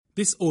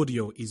This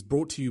audio is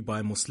brought to you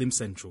by Muslim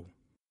Central.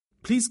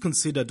 Please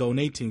consider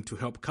donating to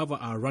help cover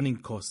our running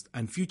costs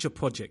and future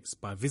projects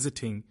by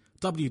visiting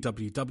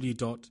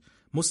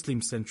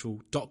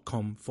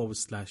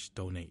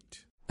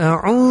www.muslimcentral.com/donate.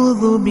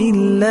 أعوذ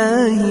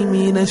بالله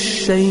من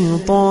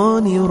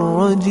الشيطان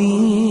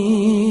الرجيم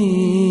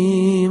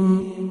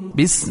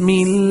بسم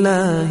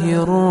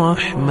الله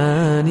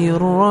الرحمن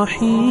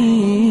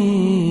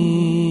الرحيم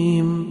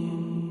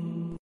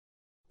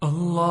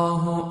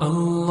الله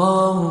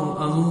الله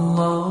الله الله.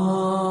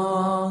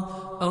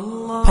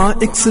 Par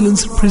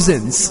Excellence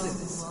presents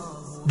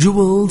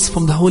Jewels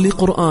from the Holy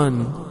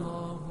Quran,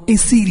 a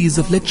series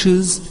of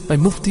lectures by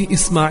Mufti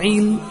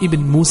Ismail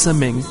ibn Musa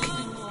Menk.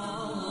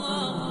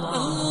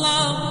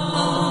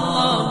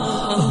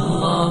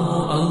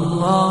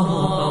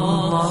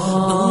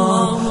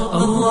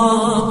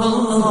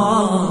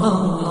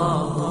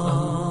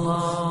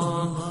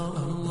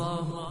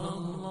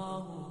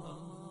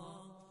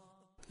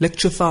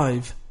 Lecture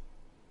 5.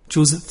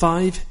 Choose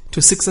 5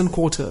 to 6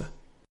 1/4.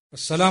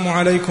 Assalamu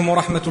alaikum wa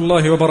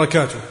rahmatullahi wa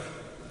barakatuh.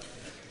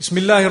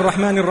 Bismillahir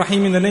Rahmanir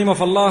Rahim. In the name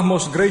of Allah,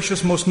 most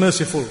gracious, most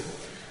merciful.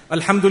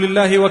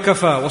 Alhamdulillahi wa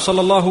kafa. Wa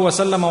sallallahu wa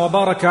sallama wa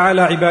baraka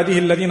ala ibadihi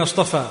alladhina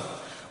istafa.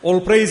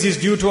 All praise is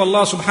due to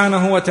Allah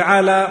subhanahu wa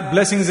ta'ala.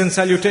 Blessings and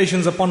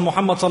salutations upon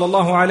Muhammad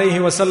sallallahu alayhi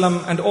wa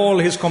sallam and all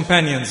his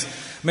companions.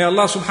 May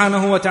Allah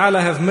subhanahu wa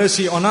ta'ala have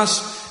mercy on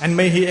us, and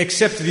may He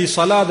accept the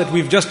salah that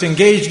we've just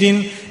engaged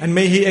in, and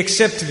may He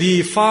accept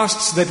the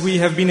fasts that we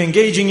have been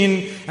engaging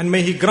in, and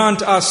may He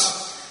grant us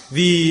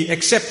the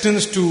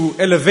acceptance to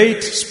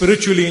elevate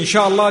spiritually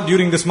inshallah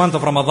during this month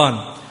of Ramadan.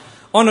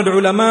 Honored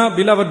ulama,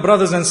 beloved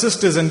brothers and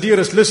sisters and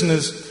dearest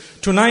listeners,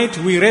 tonight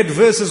we read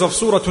verses of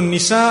Surah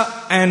An-Nisa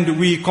and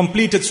we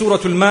completed Surah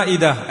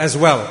Al-Ma'idah as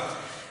well.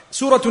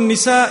 Surah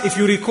An-Nisa, if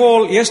you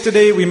recall,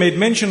 yesterday we made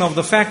mention of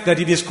the fact that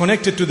it is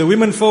connected to the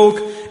women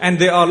folk, and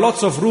there are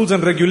lots of rules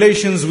and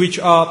regulations which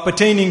are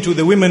pertaining to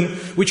the women,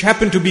 which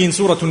happen to be in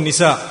Surah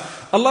An-Nisa.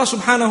 Allah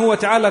subhanahu wa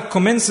ta'ala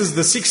commences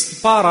the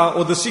 6th para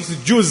or the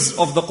 6th juz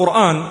of the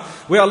Quran,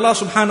 where Allah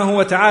subhanahu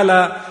wa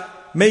ta'ala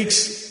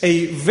makes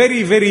a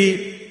very,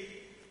 very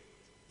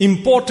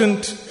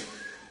important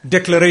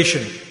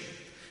declaration.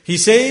 He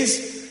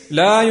says,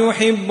 لا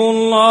يحب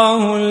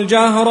الله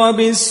الجهر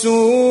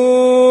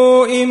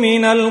بالسوء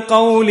من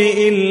القول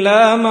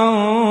إلا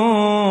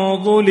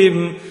من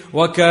ظلم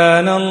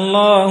وكان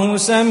الله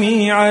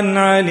سميعا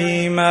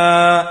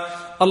عليما.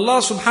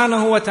 Allah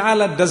subhanahu wa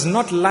ta'ala does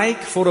not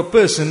like for a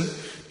person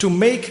to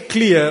make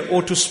clear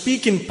or to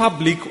speak in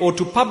public or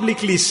to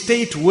publicly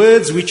state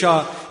words which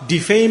are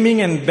defaming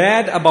and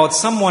bad about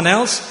someone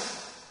else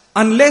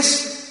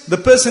unless the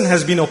person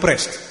has been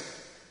oppressed.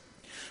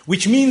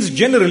 Which means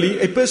generally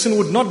a person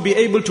would not be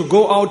able to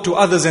go out to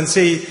others and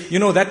say, you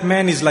know, that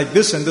man is like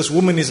this and this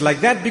woman is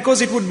like that,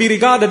 because it would be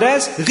regarded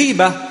as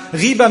ghiba.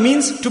 Ghiba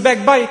means to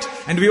backbite,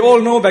 and we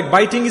all know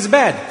backbiting is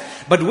bad.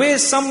 But where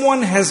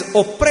someone has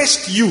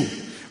oppressed you,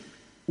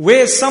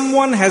 where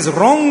someone has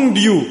wronged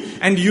you,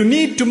 and you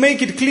need to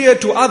make it clear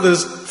to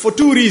others for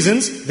 2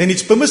 reasons, then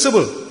it's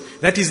permissible.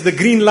 That is the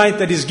green light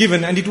that is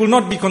given, and it will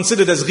not be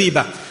considered as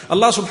ghiba.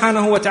 Allah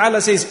subhanahu wa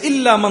ta'ala says,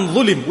 illa man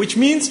zulim, which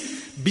means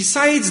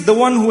besides the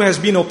one who has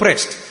been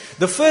oppressed.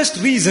 The first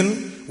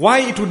reason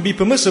why it would be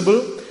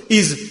permissible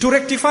is to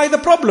rectify the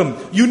problem.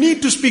 You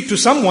need to speak to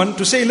someone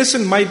to say,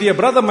 listen, my dear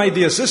brother, my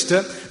dear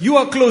sister, you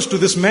are close to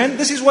this man,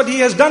 this is what he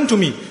has done to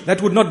me.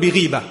 That would not be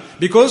ghiba,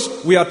 because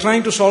we are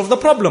trying to solve the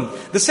problem.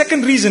 The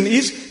second reason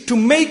is to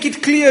make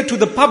it clear to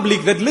the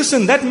public that,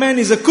 listen, that man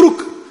is a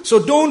crook, so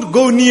don't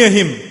go near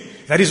him.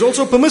 That is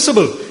also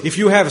permissible. If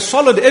you have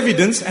solid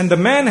evidence and the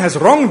man has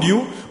wronged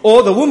you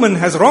or the woman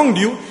has wronged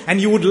you,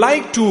 and you would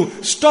like to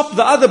stop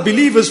the other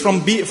believers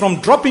from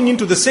dropping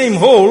into the same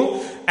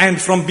hole and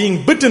from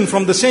being bitten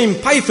from the same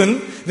python,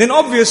 then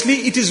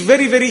obviously it is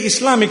very, very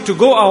Islamic to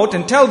go out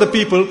and tell the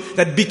people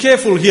that be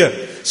careful here.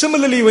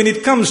 Similarly, when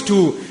it comes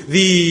to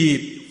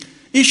the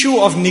issue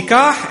of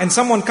nikah, and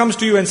someone comes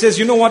to you and says,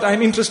 you know what,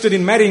 I'm interested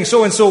in marrying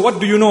so and so, what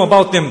do you know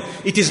about them?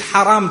 It is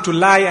haram to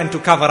lie and to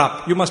cover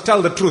up. You must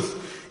tell the truth.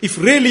 If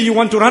really you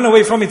want to run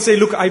away from it, say,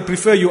 look, I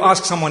prefer you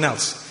ask someone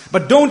else.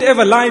 But don't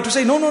ever lie to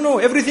say, no,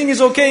 everything is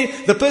okay.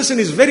 The person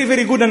is very,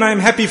 very good and I am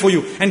happy for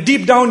you. And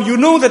deep down, you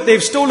know that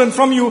they've stolen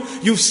from you.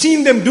 You've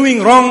seen them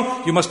doing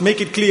wrong. You must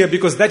make it clear,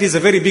 because that is a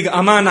very big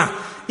amana.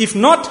 If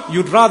not,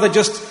 you'd rather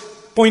just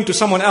point to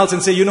someone else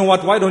and say, you know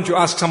what, why don't you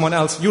ask someone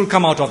else? You'll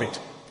come out of it.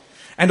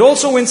 And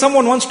also when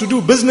someone wants to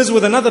do business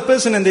with another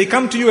person and they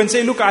come to you and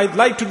say, look, I'd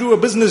like to do a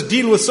business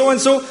deal with so and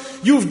so.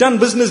 You've done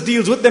business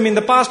deals with them in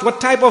the past. What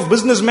type of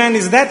businessman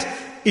is that?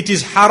 it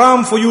is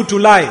haram for you to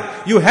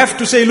lie. You have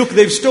to say, look,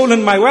 they've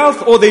stolen my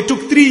wealth, or they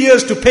took 3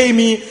 years to pay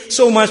me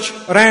so much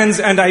rands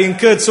and I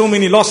incurred so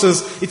many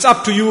losses. It's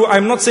up to you.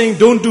 I'm not saying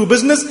don't do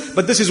business,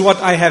 but this is what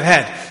I have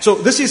had. So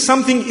this is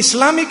something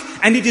Islamic,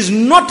 and it is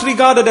not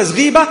regarded as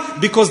ghibah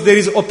because there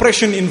is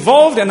oppression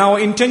involved, and our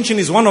intention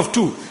is one of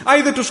two.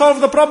 Either to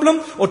solve the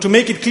problem or to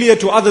make it clear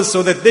to others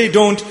so that they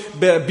don't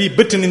be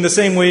bitten in the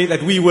same way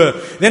that we were.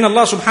 Then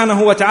Allah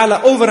subhanahu wa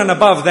ta'ala, over and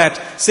above that,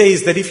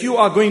 says that if you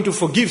are going to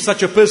forgive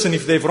such a person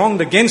if they've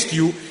wronged against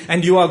you,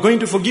 and you are going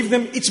to forgive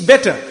them, it's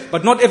better.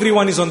 But not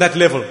everyone is on that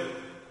level.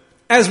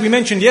 As we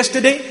mentioned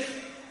yesterday,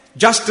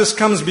 justice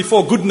comes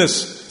before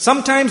goodness.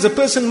 Sometimes a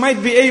person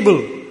might be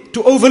able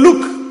to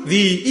overlook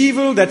the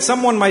evil that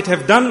someone might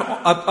have done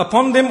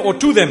upon them or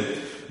to them.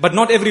 But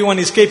not everyone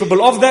is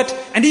capable of that.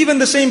 And even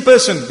the same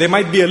person, there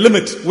might be a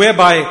limit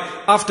whereby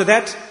after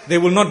that, they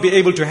will not be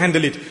able to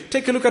handle it.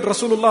 Take a look at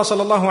Rasulullah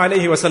sallallahu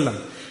alayhi wasallam.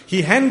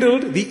 He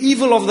handled the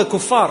evil of the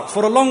kuffar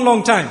for a long,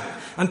 long time.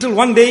 Until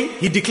one day,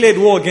 he declared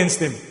war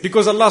against them.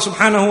 Because Allah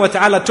subhanahu wa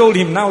ta'ala told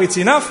him, now it's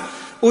enough.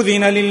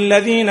 أُذِنَ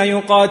لِلَّذِينَ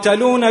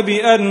يُقَاتَلُونَ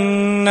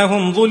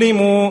بِأَنَّهُمْ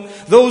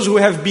ظُلِمُوا. Those who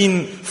have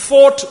been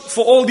fought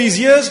for all these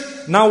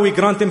years, now we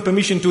grant them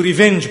permission to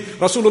revenge.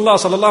 Rasulullah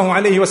sallallahu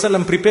alayhi wa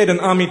sallam prepared an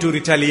army to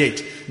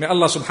retaliate. May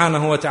Allah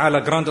subhanahu wa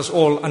ta'ala grant us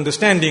all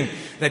understanding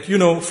that,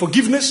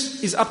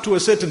 forgiveness is up to a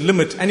certain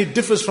limit, and it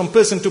differs from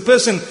person to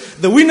person.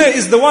 The winner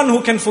is the one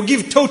who can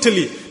forgive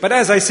totally. But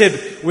as I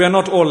said, we are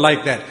not all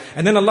like that.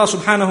 And then Allah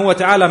subhanahu wa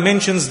ta'ala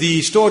mentions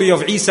the story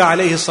of Isa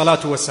alayhi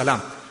salatu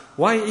wassalam.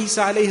 Why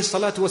Isa alayhi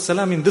salatu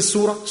wassalam in this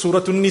surah,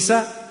 Surah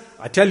An-Nisa?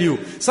 I tell you,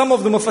 some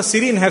of the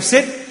Mufassirin have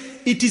said,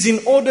 it is in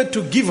order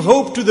to give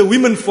hope to the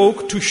women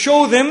folk, to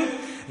show them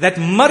that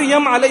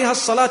Maryam alayhi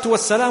salatu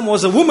wassalam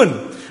was a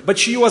woman, but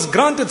she was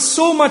granted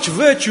so much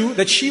virtue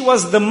that she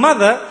was the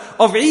mother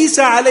of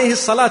Isa alayhi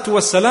salatu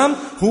wassalam,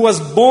 who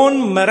was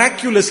born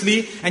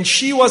miraculously, and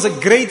she was a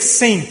great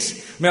saint.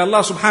 May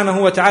Allah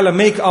subhanahu wa ta'ala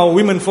make our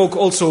women folk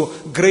also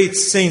great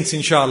saints,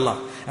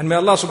 inshallah. And may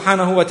Allah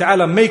subhanahu wa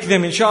ta'ala make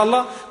them,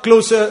 inshallah,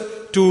 closer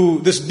to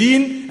this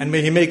deen, and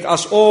may He make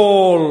us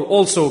all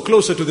also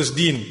closer to this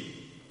deen.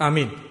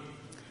 Ameen.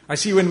 I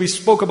see when we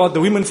spoke about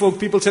the women folk,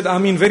 people said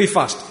Ameen very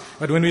fast.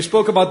 But when we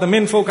spoke about the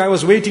men folk, I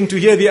was waiting to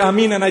hear the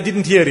Ameen and I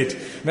didn't hear it.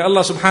 May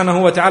Allah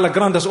subhanahu wa ta'ala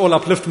grant us all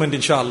upliftment,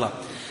 inshallah.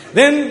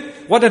 Then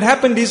what had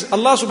happened is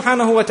Allah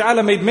subhanahu wa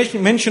ta'ala made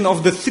mention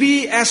of the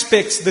three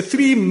aspects, the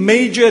three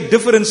major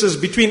differences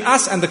between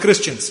us and the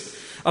Christians.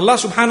 Allah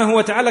subhanahu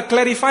wa ta'ala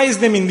clarifies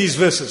them in these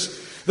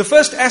verses. The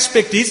first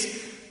aspect is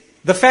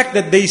the fact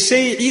that they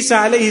say Isa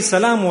alayhi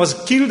salam was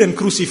killed and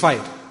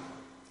crucified.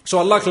 So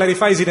Allah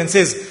clarifies it and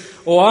says,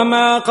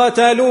 وَمَا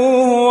قَتَلُوهُ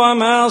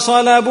وَمَا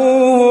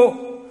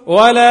صَلَبُوهُ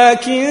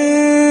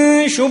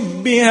وَلَكِنْ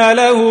شُبِّهَ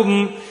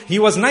لَهُمْ. He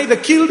was neither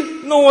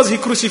killed nor was he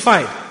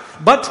crucified,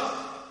 but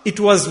it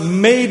was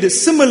made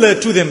similar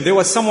to them. There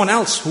was someone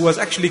else who was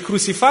actually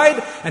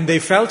crucified and they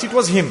felt it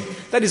was him.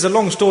 That is a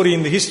long story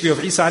in the history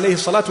of Isa alayhi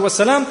salatu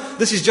wasalam.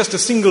 This is just a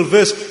single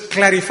verse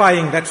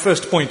clarifying that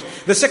first point.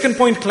 The second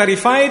point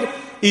clarified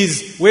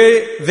is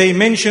where they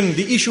mention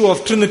the issue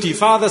of Trinity,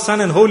 Father,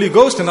 Son and Holy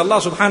Ghost, and Allah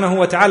subhanahu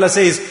wa ta'ala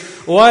says,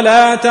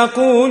 وَلَا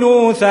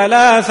تَقُولُوا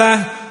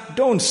ثَلَاثَةً.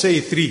 Don't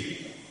say three.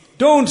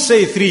 Don't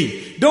say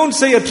three. Don't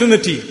say a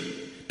Trinity.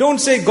 Don't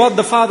say God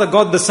the Father,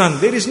 God the Son.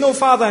 There is no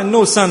Father and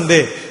no Son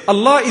there.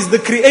 Allah is the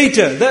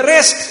Creator. The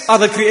rest are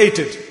the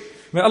created.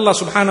 May Allah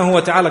subhanahu wa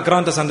ta'ala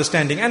grant us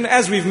understanding. And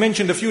as we've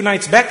mentioned a few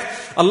nights back,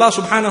 Allah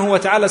subhanahu wa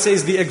ta'ala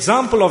says the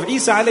example of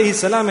Isa alayhi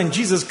salam and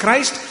Jesus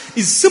Christ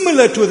is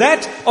similar to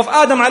that of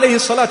Adam alayhi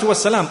salatu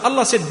wasalam.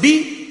 Allah said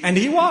be, and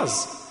he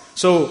was.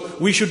 So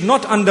we should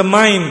not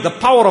undermine the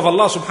power of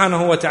Allah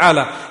subhanahu wa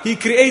ta'ala. He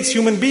creates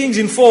human beings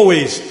in four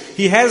ways.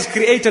 He has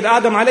created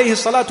Adam alayhi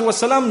salatu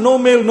wasalam, no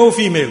male, no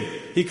female.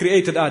 He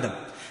created Adam.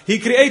 He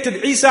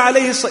created Isa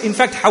alayhi, in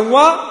fact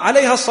Hawa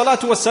alayha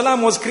salatu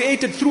wassalam was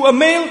created through a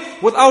male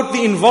without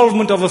the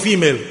involvement of a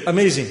female.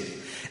 Amazing.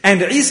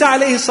 And Isa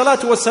alayhi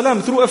salatu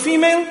wassalam through a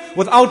female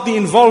without the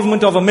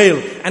involvement of a male.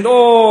 And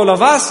all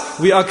of us,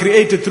 we are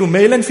created through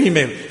male and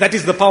female. That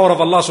is the power of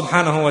Allah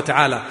subhanahu wa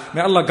ta'ala. May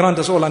Allah grant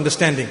us all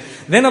understanding.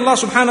 Then Allah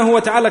subhanahu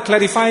wa ta'ala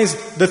clarifies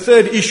the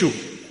third issue.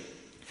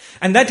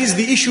 And that is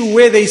the issue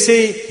where they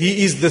say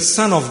He is the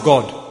Son of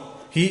God.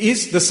 He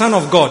is the Son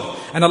of God.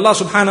 And Allah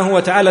subhanahu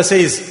wa ta'ala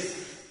says,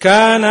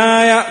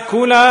 كَانَا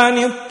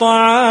يَأْكُلَانِ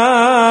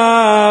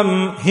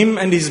الطَّعَامِ. Him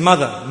and his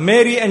mother,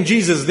 Mary and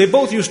Jesus, they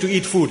both used to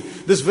eat food.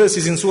 This verse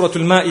is in Surah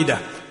Al-Ma'idah.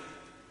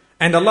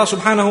 And Allah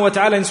subhanahu wa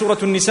ta'ala in Surah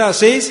An-Nisa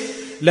says,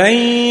 لَن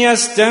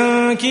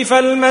يَسْتَنْكِفَ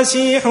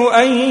الْمَسِيحُ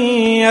أَن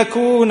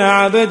يَكُونَ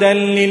عَبْدًا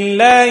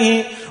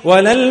لِلَّهِ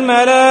وَلَا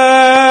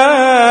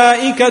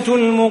الْمَلَائِكَةُ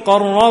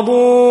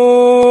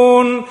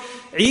الْمُقَرَّبُونَ.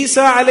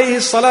 Isa alayhi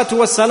salatu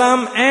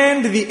wasalam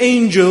and the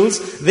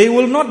angels, they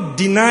will not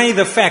deny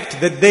the fact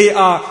that they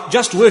are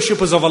just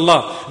worshippers of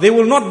Allah. They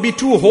will not be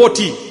too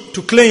haughty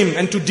to claim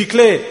and to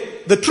declare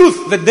the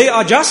truth that they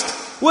are just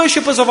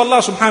worshippers of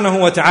Allah subhanahu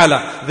wa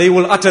ta'ala, they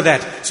will utter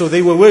that. So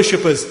they were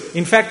worshippers.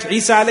 In fact,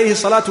 Isa alayhi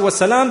salatu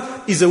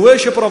wasalam is a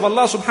worshipper of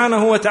Allah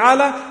subhanahu wa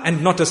ta'ala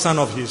and not a son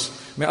of his.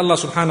 May Allah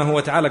subhanahu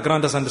wa ta'ala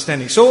grant us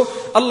understanding. So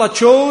Allah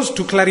chose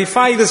to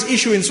clarify this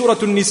issue in Surah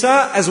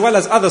An-Nisa as well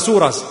as other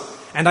surahs.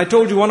 And I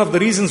told you one of the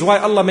reasons why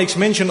Allah makes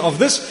mention of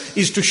this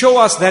is to show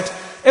us that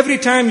every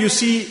time you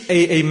see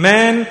a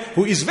man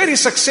who is very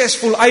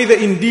successful either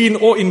in deen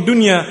or in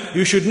dunya,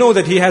 you should know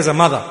that he has a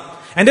mother.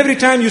 And every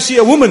time you see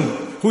a woman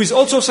who is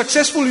also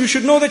successful, you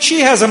should know that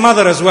she has a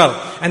mother as well.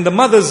 And the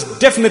mothers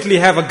definitely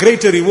have a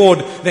greater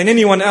reward than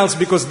anyone else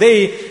because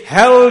they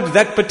held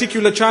that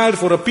particular child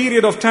for a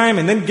period of time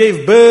and then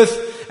gave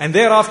birth and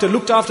thereafter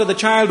looked after the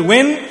child.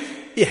 When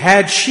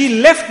had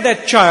she left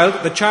that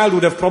child, the child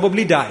would have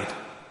probably died.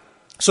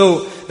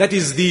 So that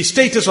is the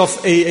status of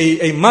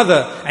a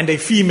mother and a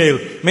female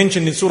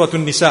mentioned in Surah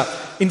An-Nisa.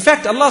 In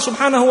fact, Allah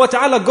subhanahu wa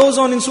ta'ala goes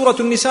on in Surah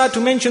An-Nisa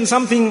to mention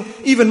something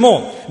even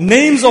more.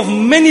 Names of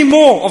many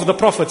more of the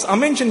prophets are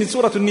mentioned in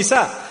Surah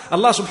An-Nisa.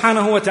 Allah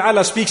subhanahu wa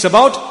ta'ala speaks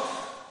about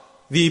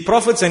the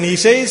prophets and He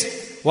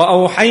says,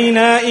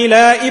 وَأَوْحَيْنَا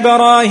إِلَىٰ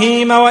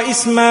إِبْرَاهِيمَ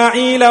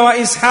وَإِسْمَاعِيلَ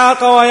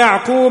وَإِسْحَاقَ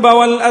وَيَعْقُوبَ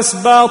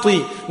وَالْأَسْبَاطِ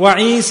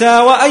وَعِيسَى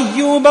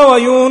وَأَيُّوبَ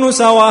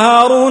وَيُونُسَ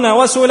وَهَارُونَ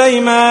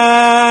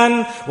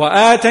وَسُلَيْمَانَ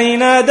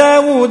وَآتَيْنَا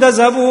دَاوُودَ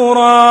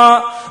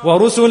زَبُورًا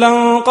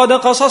وَرُسُلًا قَدْ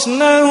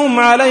قَصَصْنَاهُمْ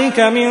عَلَيْكَ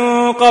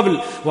مِنْ قَبْلُ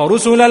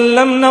وَرُسُلًا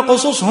لَمْ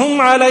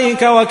نَقْصُصْهُمْ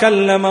عَلَيْكَ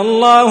وَكَلَّمَ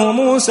اللَّهُ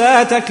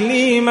مُوسَى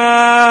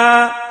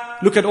تَكْلِيمًا.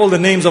 Look at all the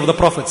names of the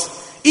prophets.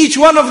 Each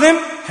one of them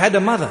had a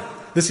mother.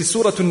 This is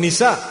Surah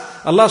An-Nisa.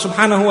 Allah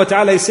subhanahu wa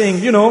ta'ala is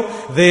saying,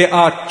 they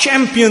are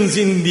champions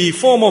in the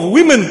form of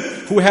women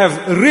who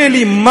have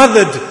really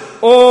mothered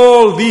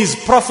all these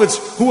prophets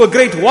who were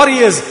great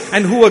warriors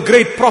and who were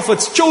great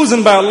prophets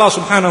chosen by Allah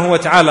subhanahu wa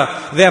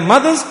ta'ala. Their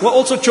mothers were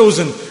also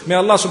chosen. May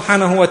Allah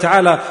subhanahu wa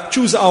ta'ala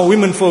choose our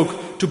women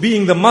folk to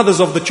being the mothers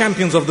of the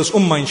champions of this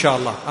ummah,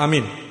 inshallah.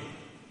 Ameen.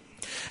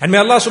 And may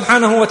Allah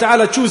subhanahu wa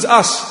ta'ala choose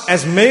us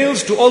as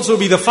males to also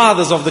be the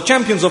fathers of the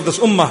champions of this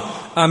ummah.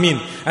 Ameen.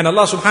 And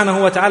Allah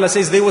subhanahu wa ta'ala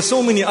says there were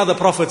so many other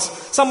prophets.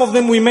 Some of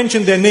them we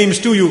mentioned their names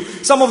to you.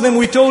 Some of them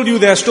we told you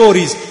their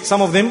stories.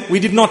 Some of them we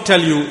did not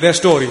tell you their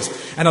stories.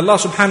 And Allah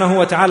subhanahu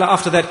wa ta'ala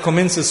after that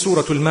commences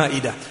Surah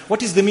Al-Ma'idah.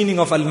 What is the meaning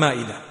of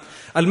Al-Ma'idah?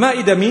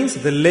 Al-Ma'idah means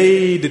the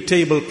laid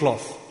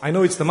tablecloth. I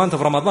know it's the month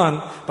of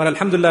Ramadan, but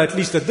alhamdulillah, at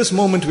least at this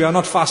moment we are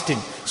not fasting.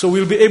 So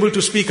we'll be able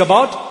to speak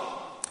about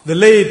the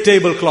laid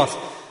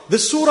tablecloth.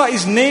 This surah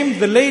is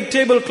named the laid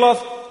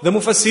tablecloth. The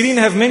Mufassirin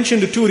have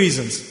mentioned two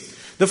reasons.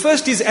 The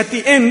first is at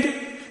the end,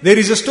 there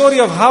is a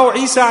story of how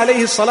Isa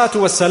alayhi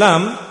salatu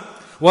wassalam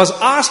was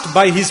asked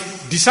by his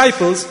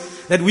disciples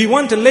that we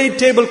want a laid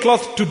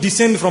tablecloth to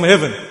descend from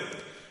heaven.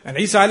 And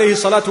Isa alayhi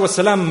salatu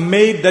wassalam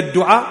made that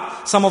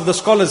dua. Some of the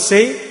scholars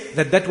say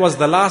that was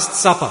the Last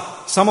Supper.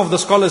 Some of the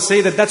scholars say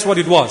that that's what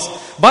it was.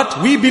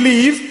 But we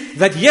believe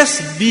that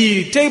yes,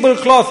 the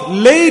tablecloth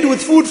laid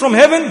with food from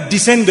heaven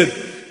descended.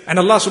 And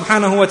Allah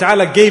subhanahu wa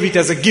ta'ala gave it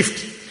as a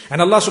gift.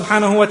 And Allah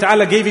subhanahu wa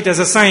ta'ala gave it as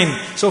a sign.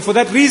 So for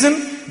that reason,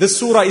 this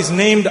surah is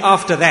named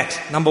after that.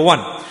 Number one.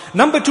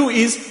 Number two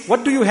is,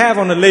 what do you have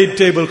on a laid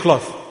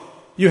tablecloth?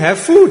 You have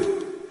food.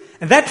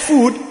 And that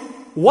food,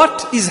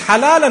 what is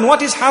halal and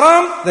what is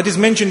haram, that is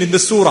mentioned in the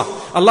surah.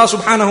 Allah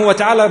subhanahu wa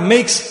ta'ala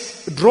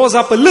draws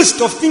up a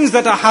list of things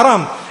that are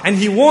haram. And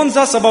He warns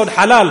us about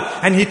halal.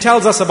 And He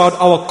tells us about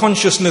our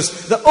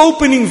consciousness. The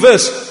opening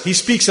verse, He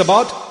speaks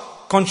about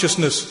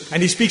consciousness.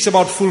 And He speaks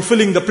about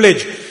fulfilling the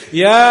pledge.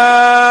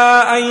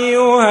 Ya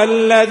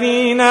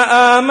ayyuhalladhina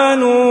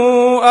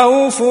amanu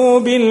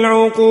awfu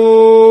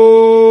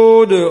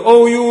bil'uqud.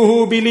 O you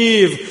who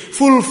believe,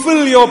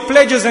 fulfill your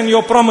pledges and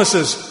your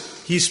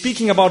promises. He's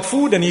speaking about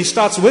food and He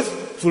starts with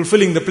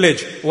fulfilling the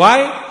pledge.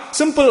 Why?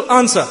 Simple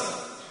answer.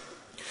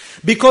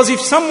 Because if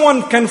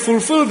someone can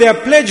fulfill their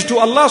pledge to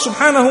Allah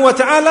subhanahu wa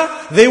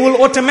ta'ala, they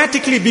will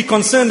automatically be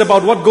concerned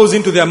about what goes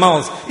into their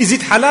mouths. Is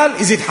it halal?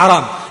 Is it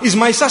haram? Is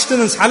my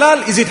sustenance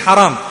halal? Is it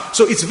haram?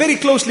 So it's very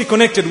closely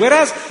connected.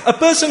 Whereas a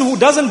person who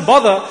doesn't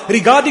bother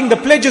regarding the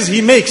pledges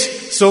he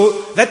makes,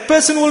 so that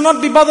person will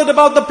not be bothered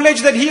about the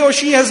pledge that he or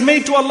she has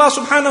made to Allah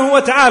subhanahu wa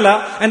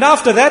ta'ala. And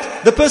after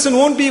that, the person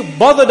won't be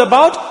bothered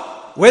about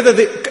whether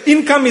the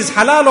income is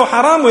halal or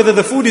haram, whether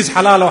the food is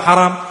halal or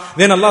haram.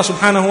 Then Allah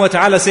subhanahu wa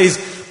ta'ala says,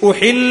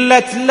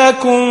 أُحِلَّتْ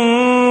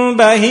لَكُمْ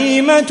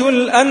بَهِيمَةُ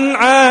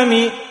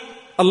الْأَنْعَامِ.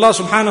 Allah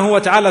subhanahu wa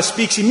ta'ala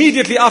speaks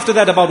immediately after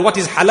that about what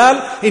is halal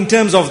in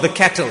terms of the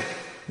cattle.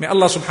 May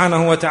Allah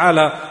subhanahu wa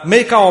ta'ala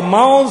make our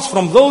mouths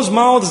from those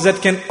mouths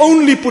that can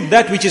only put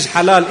that which is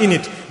halal in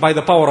it by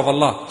the power of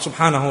Allah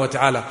subhanahu wa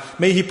ta'ala.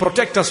 May He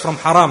protect us from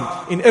haram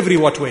in every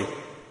what way.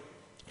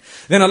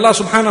 Then Allah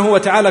subhanahu wa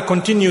ta'ala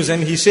continues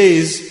and He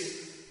says,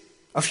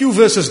 a few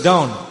verses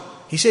down,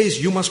 He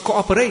says, you must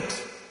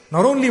cooperate.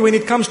 Not only when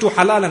it comes to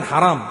halal and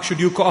haram should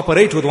you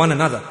cooperate with one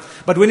another,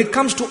 but when it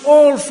comes to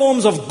all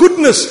forms of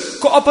goodness,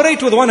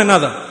 cooperate with one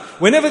another.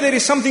 Whenever there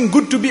is something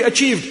good to be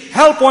achieved,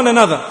 help one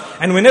another.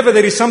 And whenever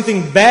there is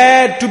something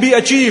bad to be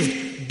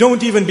achieved,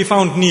 don't even be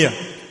found near.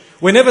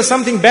 Whenever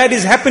something bad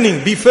is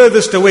happening, be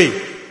furthest away.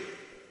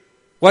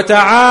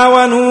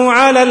 وَتَعَاوَنُوا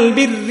عَلَى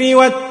الْبِرِّ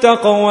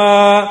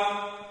وَالتَّقْوَى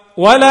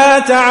وَلَا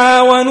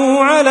تَعَاوَنُوا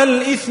عَلَى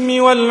الْإِثْمِ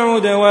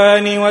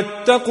وَالْعُدْوَانِ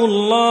وَاتَّقُوا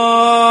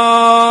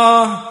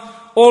اللَّهَ.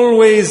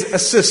 Always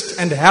assist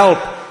and help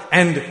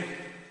and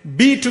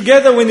be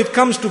together when it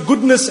comes to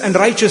goodness and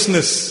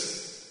righteousness.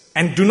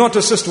 And do not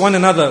assist one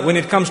another when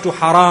it comes to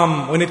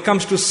haram, when it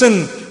comes to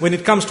sin, when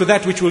it comes to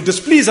that which will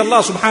displease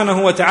Allah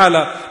subhanahu wa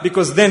ta'ala,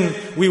 because then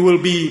we will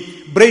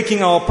be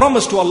breaking our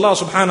promise to Allah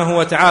subhanahu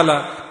wa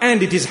ta'ala,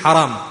 and it is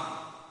haram.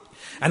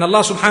 And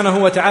Allah subhanahu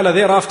wa ta'ala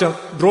thereafter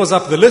draws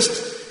up the list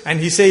and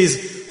He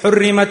says,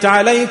 حرمت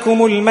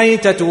عليكم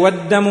الميتة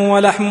والدم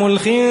ولحم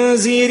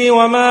الخنزير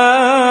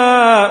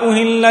وما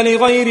أهل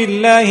لغير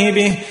الله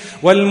به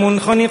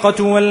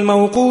والمنخنقة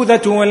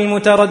والموقوذة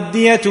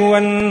والمتردية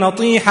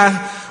والنطيحة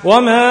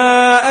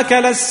وما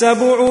أكل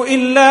السبع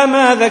إلا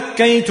ما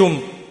ذكيتم.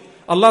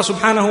 Allah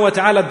subhanahu wa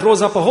ta'ala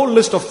draws up a whole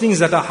list of things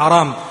that are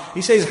haram.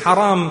 He says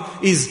haram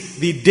is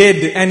the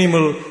dead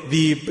animal,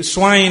 the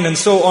swine and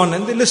so on,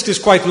 and the list is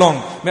quite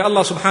long. May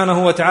Allah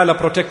subhanahu wa ta'ala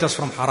protect us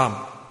from haram.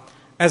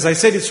 As I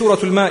said, it's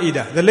Surah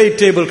Al-Ma'idah, the laid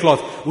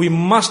tablecloth. We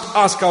must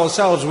ask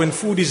ourselves when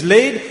food is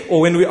laid or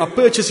when we are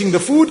purchasing the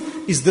food,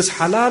 is this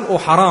halal or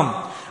haram?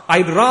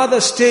 I'd rather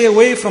stay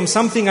away from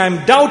something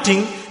I'm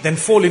doubting than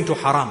fall into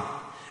haram.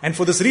 And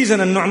for this reason,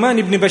 An-Nu'man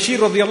ibn Bashir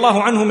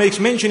radiyallahu anhu makes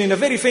mention in a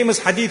very famous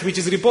hadith which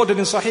is reported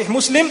in Sahih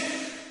Muslim,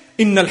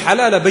 إِنَّ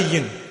الْحَلَالَ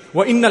بَيِّن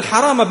وَإِنَّ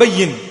الْحَرَامَ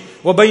بَيِّن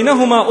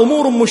وَبَيْنَهُمَا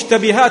أُمُورٌ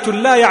مُشْتَبِهَاتٌ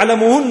لَا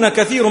يَعْلَمُهُنَّ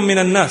كَثِيرٌ مِّنَ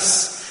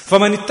النَّاسِ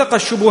فمن اتقى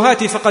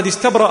الشبهات فقد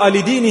استبرأ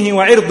لدينه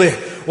وعرضه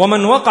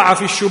ومن وقع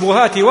في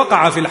الشبهات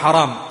وقع في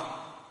الحرام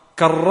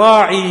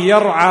كالراعي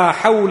يرعى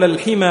حول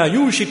الحمى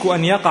يوشك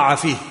أن يقع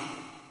فيه.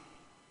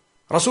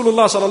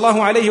 Rasulullah sallallahu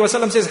alayhi wa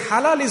sallam says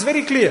halal is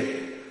very clear.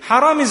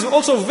 Haram is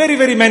also very,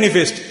 very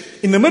manifest.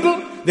 In the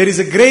middle, there is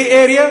a grey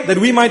area that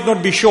we might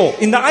not be sure.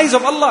 In the eyes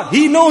of Allah,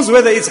 He knows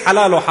whether it's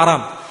halal or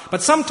haram.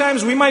 But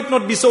sometimes we might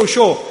not be so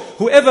sure.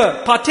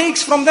 Whoever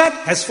partakes from that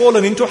has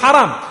fallen into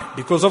haram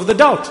because of the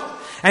doubt.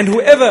 And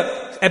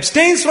whoever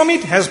abstains from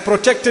it has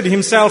protected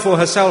himself or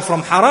herself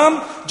from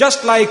haram,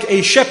 just like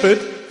a shepherd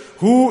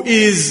who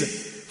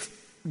is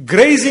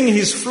grazing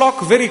his flock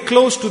very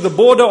close to the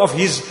border of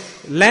his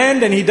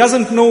land and he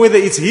doesn't know whether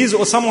it's his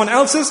or someone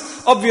else's.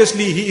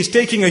 Obviously he is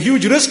taking a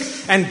huge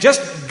risk, and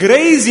just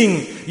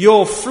grazing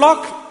your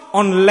flock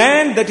on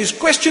land that is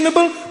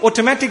questionable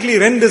automatically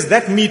renders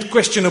that meat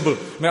questionable.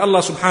 May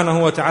Allah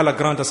subhanahu wa ta'ala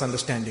grant us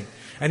understanding.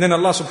 And then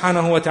Allah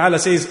subhanahu wa ta'ala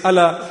says,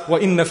 Ala wa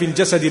inna fil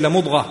jasadi la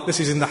mudghah. This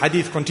is in the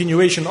hadith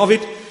continuation of it.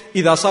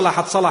 إِذَا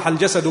صَلَحَتْ صَلَحَ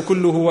الْجَسَدُ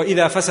كُلُّهُ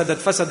وَإِذَا فَسَدَتْ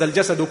فَسَدَ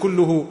الْجَسَدُ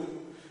كُلُّهُ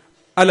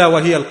أَلَا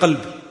وَهِيَ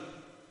الْقَلْبِ.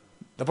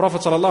 The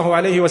Prophet sallallahu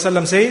alayhi wa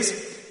sallam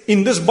says,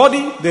 in this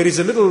body there is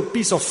a little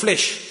piece of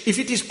flesh. If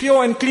it is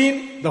pure and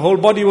clean, the whole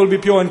body will be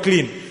pure and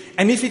clean.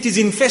 And if it is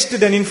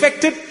infested and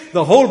infected,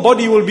 the whole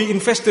body will be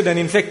infested and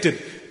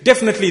infected.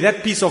 Definitely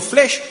that piece of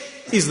flesh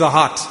is the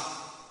heart.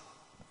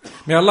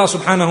 May Allah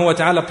subhanahu wa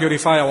ta'ala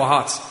purify our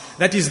hearts.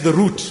 That is the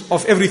root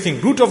of everything.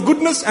 Root of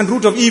goodness and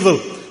root of evil,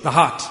 the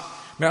heart.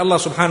 May Allah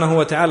subhanahu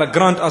wa ta'ala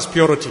grant us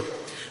purity.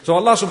 So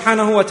Allah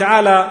subhanahu wa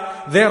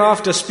ta'ala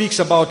thereafter speaks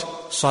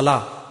about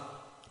salah.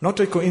 Not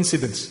a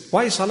coincidence.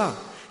 Why salah?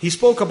 He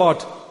spoke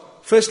about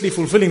firstly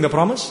fulfilling the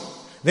promise.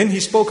 Then He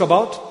spoke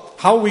about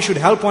how we should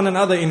help one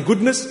another in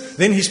goodness.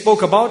 Then He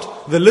spoke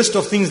about the list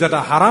of things that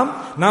are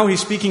haram. Now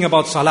He's speaking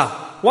about salah.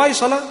 Why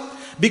salah?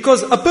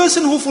 Because a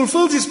person who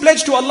fulfills his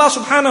pledge to Allah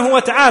subhanahu wa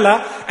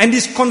ta'ala and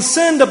is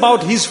concerned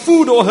about his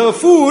food or her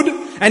food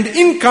and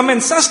income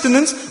and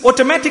sustenance,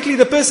 automatically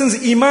the person's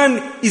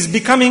iman is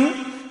becoming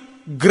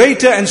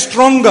greater and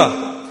stronger.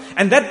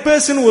 And that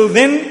person will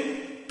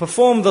then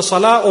perform the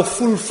salah or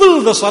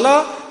fulfill the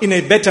salah in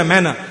a better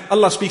manner.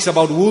 Allah speaks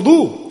about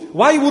wudu.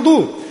 Why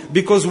wudu?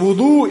 Because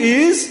wudu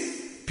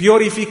is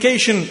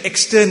purification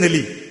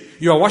externally.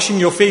 You are washing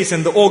your face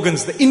and the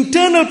organs. The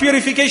internal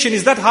purification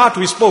is that heart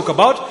we spoke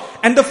about.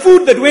 And the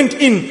food that went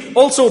in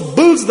also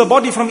builds the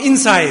body from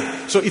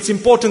inside. So it's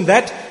important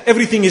that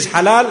everything is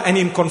halal and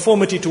in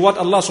conformity to what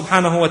Allah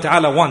subhanahu wa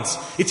ta'ala wants.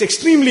 It's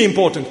extremely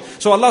important.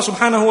 So Allah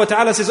subhanahu wa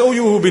ta'ala says, oh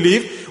you who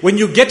believe, when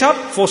you get up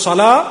for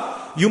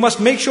salah, you must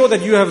make sure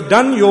that you have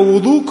done your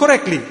wudu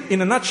correctly.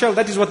 In a nutshell,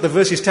 that is what the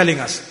verse is telling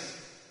us.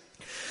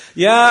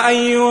 يا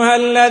أيها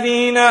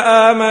الذين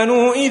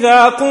آمنوا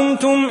إذا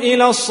قمتم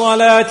إلى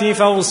الصلاة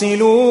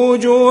فاغسلوا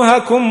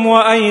وجوهكم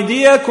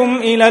وأيديكم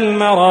إلى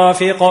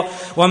المرافق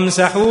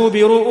وامسحوا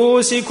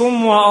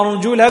برؤوسكم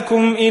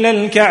وأرجلكم إلى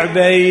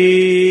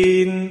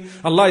الكعبين.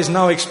 Allah is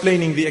now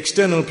explaining the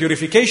external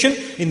purification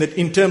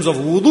in terms of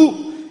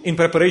wudu in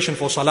preparation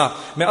for salah.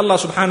 May Allah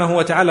subhanahu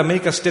wa ta'ala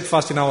make us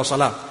steadfast in our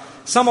salah.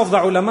 Some of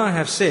the ulama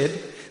have said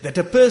that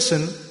a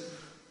person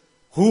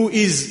who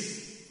is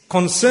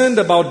concerned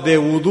about their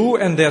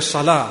wudu and their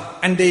salah,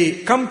 and they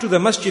come to the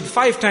masjid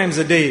 5 times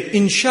a day,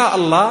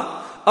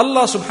 insha'Allah,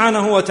 Allah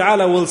subhanahu wa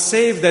ta'ala will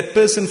save that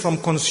person from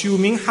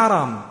consuming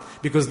haram,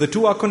 because the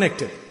two are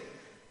connected.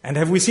 And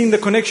have we seen the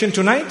connection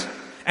tonight?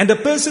 And a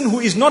person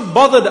who is not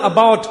bothered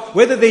about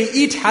whether they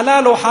eat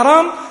halal or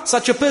haram,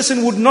 such a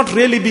person would not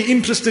really be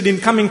interested in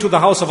coming to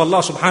the house of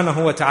Allah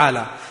subhanahu wa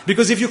ta'ala.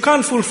 Because if you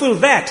can't fulfill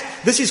that,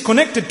 this is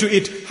connected to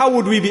it, how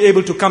would we be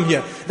able to come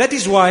here? That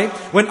is why,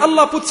 when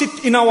Allah puts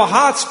it in our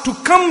hearts to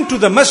come to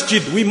the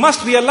masjid, we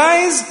must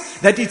realize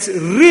that it's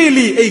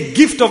really a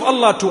gift of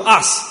Allah to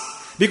us.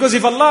 Because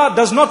if Allah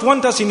does not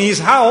want us in His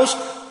house,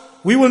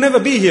 we will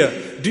never be here.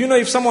 Do you know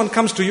if someone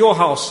comes to your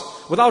house,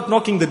 without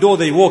knocking the door,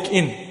 they walk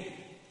in?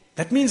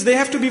 That means they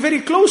have to be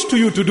very close to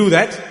you to do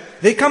that.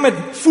 They come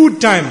at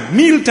food time,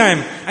 meal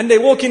time, and they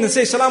walk in and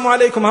say, Assalamu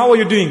alaikum, how are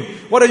you doing?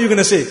 What are you going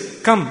to say?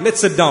 Come,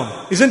 let's sit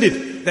down. Isn't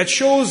it? That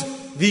shows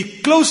the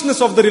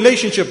closeness of the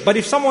relationship. But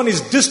if someone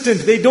is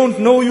distant, they don't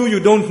know you, you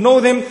don't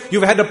know them,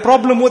 you've had a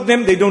problem with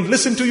them, they don't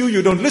listen to you,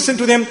 you don't listen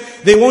to them,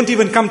 they won't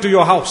even come to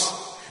your house.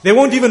 They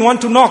won't even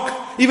want to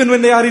knock, even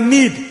when they are in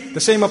need.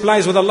 The same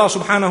applies with Allah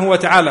subhanahu wa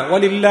ta'ala.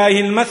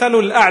 وَلِلَّهِ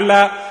الْمَثَلُ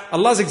الْأَعْلَى.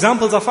 Allah's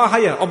examples are far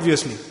higher,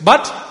 obviously.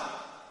 But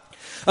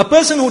a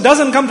person who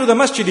doesn't come to the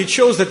masjid, it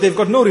shows that they've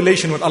got no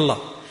relation with Allah.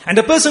 And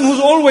a person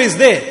who's always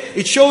there,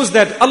 it shows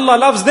that Allah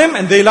loves them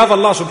and they love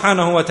Allah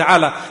subhanahu wa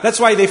ta'ala. That's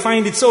why they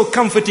find it so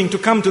comforting to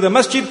come to the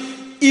masjid,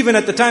 even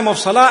at the time of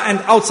salah and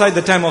outside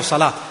the time of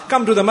salah.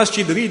 Come to the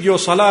masjid, read your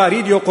salah,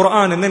 read your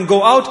Quran, and then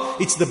go out.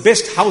 It's the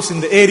best house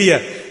in the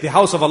area, the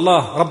house of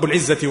Allah, Rabbul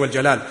Izzati wal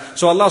Jalal.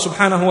 So Allah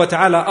subhanahu wa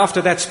ta'ala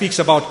after that speaks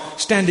about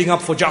standing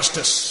up for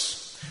justice.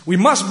 We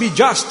must be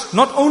just,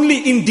 not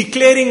only in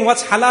declaring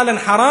what's halal and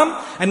haram,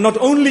 and not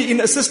only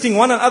in assisting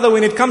one another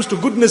when it comes to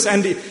goodness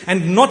and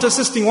not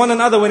assisting one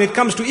another when it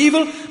comes to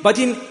evil, but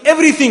in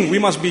everything we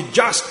must be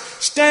just.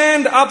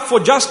 Stand up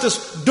for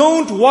justice.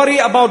 Don't worry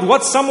about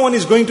what someone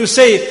is going to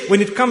say when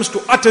it comes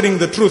to uttering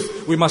the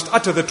truth. We must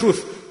utter the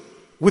truth.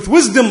 With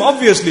wisdom,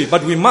 obviously,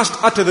 but we must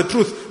utter the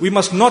truth. We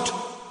must not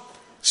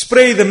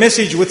spray the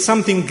message with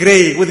something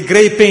grey, with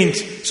grey paint,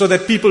 so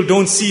that people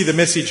don't see the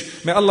message.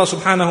 May Allah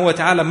subhanahu wa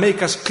ta'ala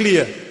make us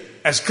clear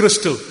as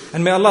crystal.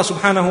 And may Allah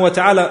subhanahu wa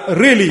ta'ala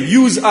really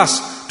use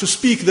us to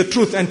speak the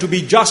truth and to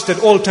be just at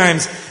all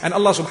times. And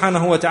Allah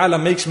subhanahu wa ta'ala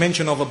makes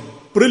mention of a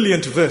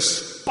brilliant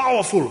verse,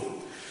 powerful.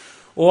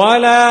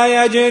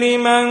 وَلَا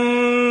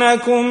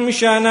يَجْرِمَنَّكُمْ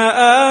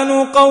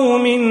شَنَآنُ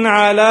قَوْمٍ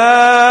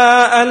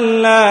عَلَىٰ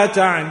أَلَّا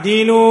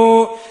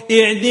تَعْدِلُوا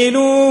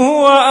اعْدِلُوا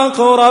هُوَ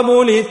أَقْرَبُ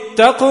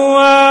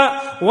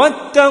لِلتَّقْوَىٰ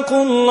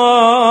وَاتَّقُوا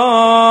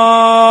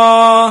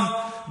اللَّهَ.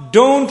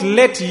 Don't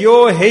let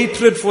your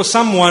hatred for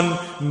someone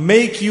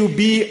make you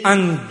be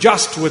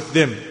unjust with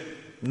them.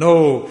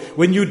 No,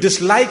 when you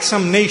dislike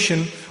some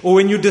nation, or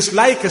when you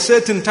dislike a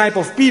certain type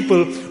of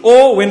people,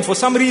 or when for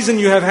some reason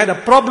you have had a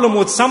problem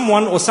with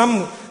someone or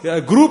some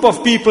group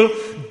of people,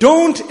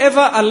 don't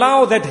ever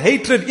allow that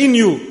hatred in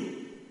you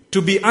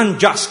to be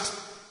unjust.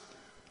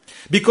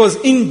 Because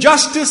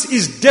injustice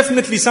is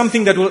definitely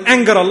something that will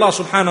anger Allah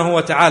subhanahu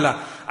wa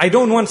ta'ala. I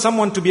don't want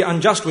someone to be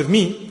unjust with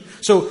me.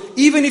 So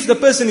even if the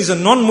person is a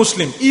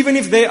non-Muslim, even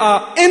if they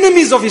are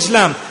enemies of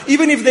Islam,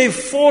 even if they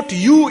fought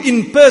you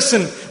in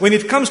person, when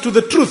it comes to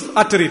the truth,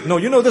 utter it. No,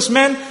 you know this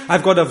man,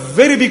 I've got a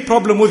very big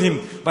problem with him,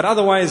 but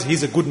otherwise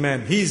he's a good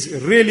man. He's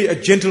really a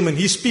gentleman.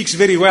 He speaks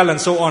very well and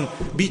so on.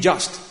 Be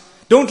just.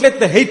 Don't let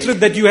the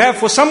hatred that you have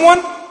for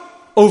someone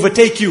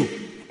overtake you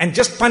and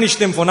just punish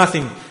them for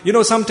nothing. You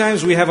know,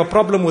 sometimes we have a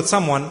problem with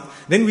someone,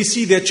 then we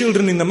see their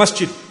children in the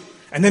masjid,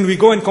 and then we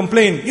go and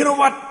complain. You know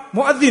what,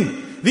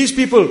 Muaddin,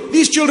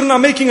 these children are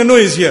making a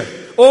noise here.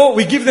 Or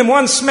we give them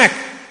one smack.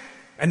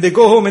 And they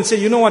go home and say,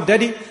 you know what,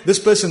 Daddy, this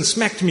person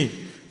smacked me.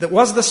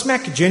 Was the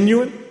smack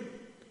genuine?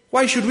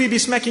 Why should we be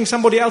smacking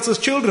somebody else's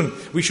children?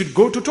 We should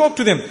go to talk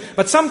to them.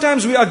 But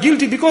sometimes we are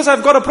guilty because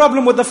I've got a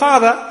problem with the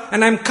father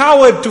and I'm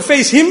coward to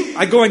face him.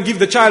 I go and give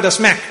the child a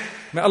smack.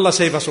 May Allah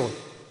save us all.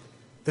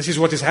 This is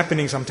what is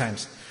happening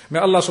sometimes. May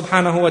Allah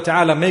subhanahu wa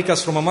ta'ala make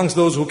us from amongst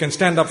those who can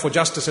stand up for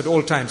justice at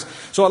all times.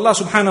 So Allah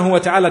subhanahu wa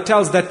ta'ala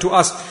tells that to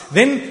us.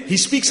 Then He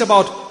speaks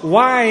about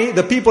why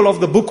the people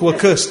of the book were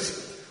cursed.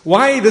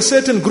 Why the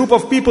certain group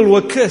of people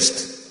were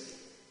cursed.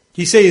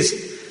 He says,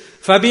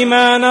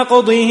 فَبِمَا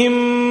نَقْضِهِمْ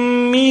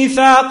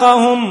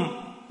مِيثَاقَهُمْ.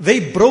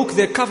 They broke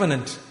their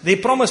covenant. They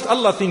promised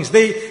Allah things.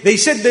 They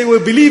said they were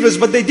believers,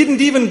 but they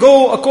didn't even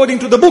go according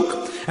to the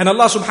book. And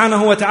Allah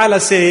subhanahu wa ta'ala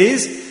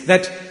says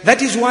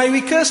that is why we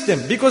cursed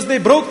them, because they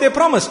broke their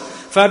promise.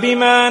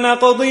 فَبِمَا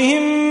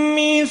نَقْضِهِمْ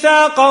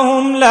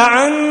مِيثَاقَهُمْ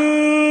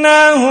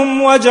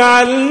لَعَنَّاهُمْ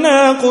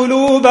وَجَعَلْنَا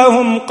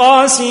قُلُوبَهُمْ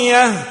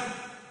قَاسِيَةً.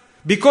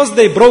 Because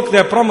they broke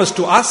their promise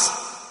to us,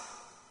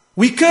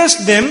 we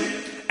cursed them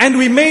and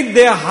we made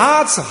their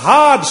hearts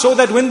hard, so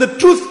that when the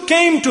truth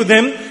came to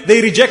them,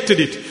 they rejected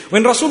it.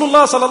 When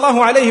Rasulullah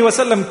sallallahu alayhi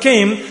wasallam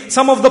came,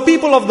 some of the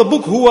people of the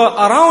book who were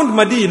around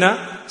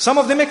Medina, some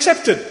of them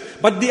accepted.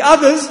 But the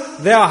others,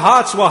 their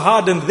hearts were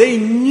hardened. They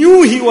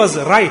knew he was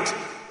right.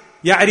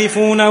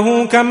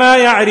 يَعْرِفُونَهُ كَمَا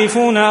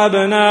يَعْرِفُونَ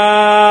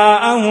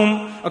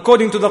أَبْنَاءَهُمْ.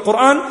 According to the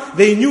Quran,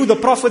 they knew the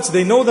prophets,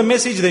 they know the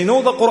message, they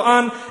know the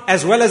Quran,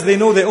 as well as they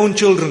know their own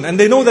children. And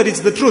they know that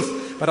it's the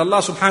truth. But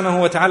Allah subhanahu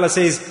wa ta'ala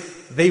says,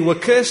 They were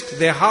cursed,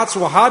 their hearts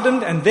were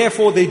hardened, and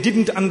therefore they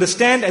didn't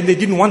understand and they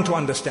didn't want to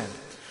understand.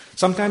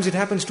 Sometimes it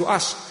happens to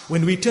us.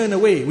 When we turn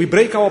away, we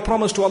break our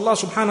promise to Allah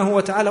subhanahu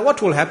wa ta'ala,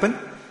 what will happen?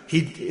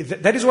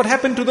 That is what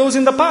happened to those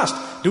in the past.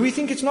 Do we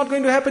think it's not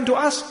going to happen to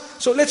us?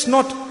 So let's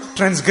not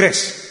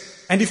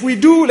transgress. And if we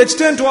do, let's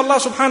turn to Allah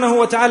subhanahu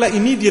wa ta'ala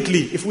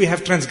immediately if we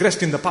have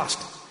transgressed in the past.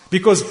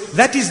 Because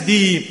that is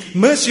the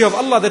mercy of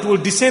Allah that will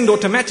descend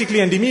automatically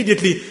and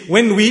immediately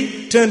when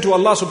we turn to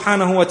Allah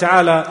subhanahu wa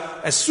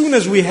ta'ala as soon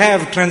as we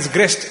have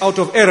transgressed out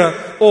of error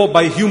or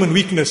by human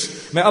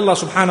weakness. May Allah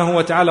subhanahu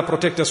wa ta'ala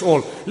protect us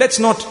all. Let's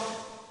not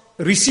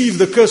receive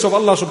the curse of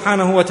Allah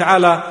subhanahu wa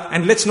ta'ala,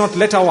 and let's not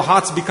let our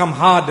hearts become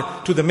hard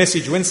to the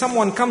message. When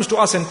someone comes to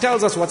us and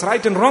tells us what's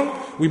right and wrong,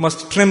 we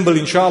must tremble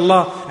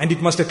inshallah, and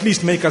it must at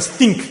least make us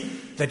think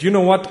that, you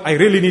know what, I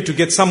really need to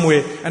get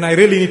somewhere and I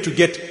really need to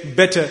get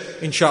better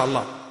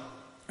inshallah.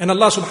 And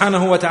Allah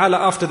subhanahu wa ta'ala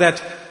after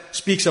that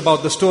speaks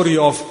about the story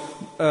of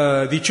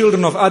the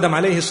children of Adam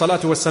alayhi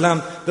salatu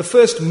wasalam, the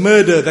first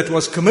murder that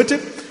was committed.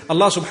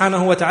 Allah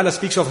subhanahu wa ta'ala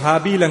speaks of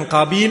Habil and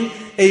Qabil,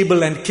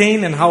 Abel and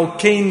Cain, and how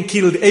Cain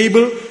killed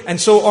Abel, and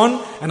so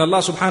on. And Allah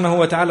subhanahu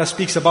wa ta'ala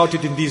speaks about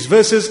it in these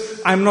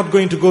verses. I'm not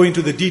going to go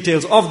into the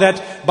details of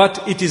that,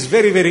 but it is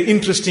very, very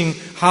interesting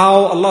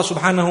how Allah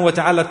subhanahu wa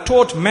ta'ala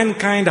taught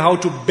mankind how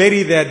to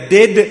bury their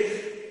dead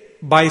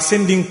by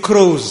sending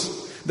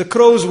crows. The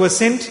crows were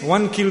sent,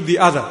 one killed the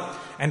other,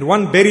 and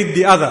one buried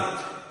the other.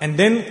 And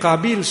then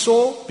Qabil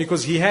saw,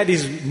 because he had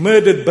his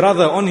murdered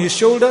brother on his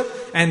shoulder,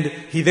 and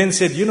he then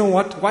said, you know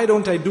what, why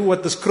don't I do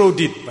what this crow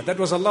did? But that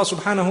was Allah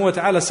subhanahu wa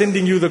ta'ala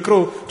sending you the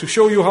crow to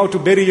show you how to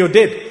bury your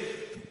dead.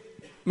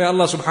 May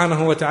Allah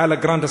subhanahu wa ta'ala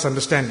grant us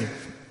understanding.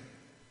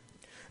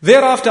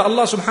 Thereafter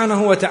Allah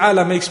subhanahu wa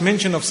ta'ala makes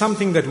mention of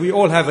something that we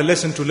all have a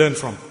lesson to learn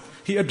from.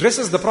 He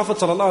addresses the Prophet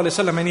sallallahu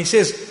alaihi wasallam and he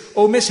says,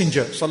 O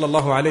Messenger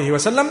sallallahu alaihi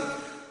wasallam,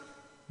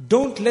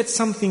 don't let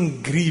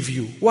something grieve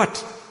you.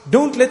 What?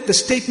 Don't let the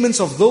statements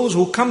of those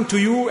who come to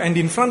you and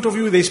in front of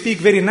you they speak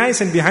very nice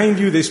and behind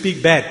you they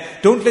speak bad.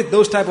 Don't let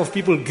those type of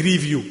people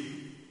grieve you.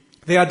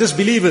 They are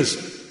disbelievers.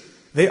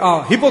 They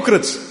are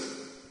hypocrites.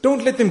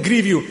 Don't let them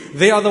grieve you.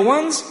 They are the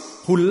ones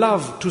who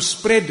love to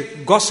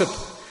spread gossip.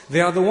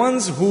 They are the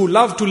ones who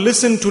love to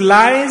listen to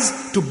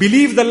lies, to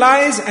believe the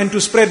lies and to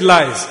spread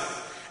lies.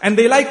 And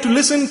they like to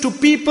listen to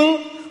people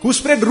who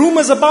spread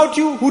rumors about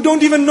you, who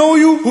don't even know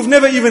you, who've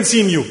never even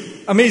seen you.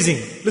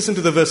 Amazing. Listen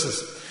to the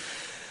verses.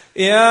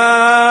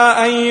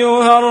 يا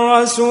أيها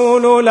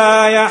الرسول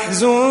لا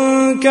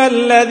يحزنك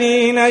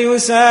الذين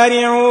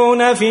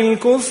يسارعون في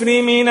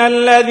الكفر من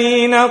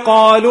الذين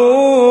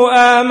قالوا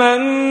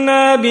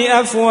آمنا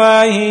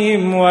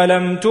بأفواههم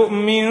ولم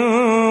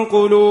تؤمن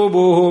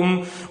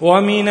قلوبهم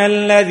ومن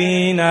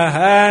الذين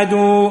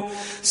هادوا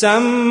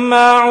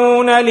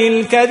سماعون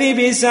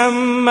للكذب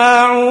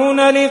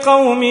سماعون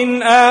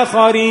لقوم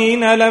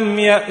آخرين لم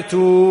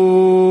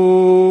يأتوك.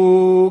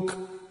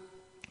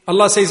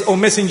 Allah says, O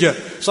Messenger,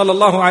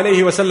 sallallahu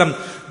alayhi wasallam,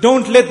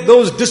 don't let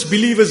those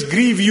disbelievers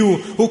grieve you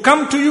who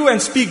come to you and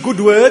speak good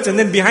words and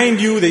then behind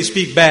you they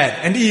speak bad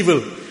and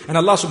evil. And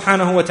Allah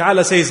subhanahu wa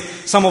ta'ala says,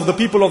 some of the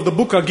people of the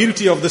book are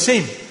guilty of the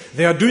same.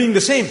 They are doing the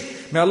same.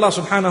 May Allah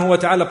subhanahu wa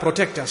ta'ala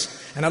protect us.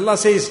 And Allah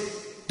says,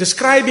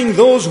 describing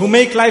those who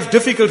make life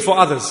difficult for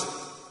others.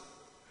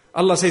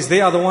 Allah says,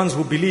 they are the ones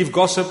who believe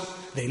gossip,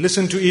 they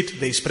listen to it,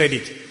 they spread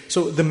it.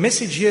 So the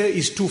message here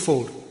is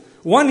twofold.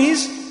 One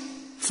is,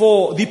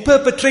 for the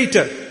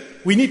perpetrator,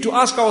 we need to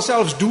ask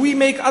ourselves, do we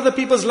make other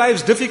people's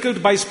lives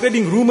difficult by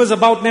spreading rumors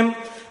about them,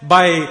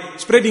 by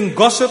spreading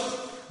gossip,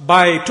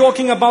 by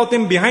talking about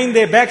them behind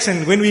their backs,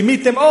 and when we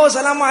meet them, oh,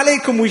 salamu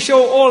alaikum, we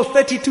show all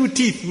 32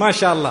 teeth,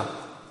 mashallah.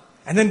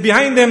 And then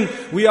behind them,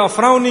 we are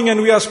frowning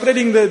and we are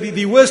spreading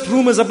the worst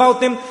rumors about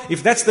them.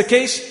 If that's the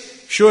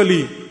case,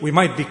 surely we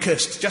might be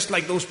cursed, just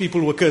like those people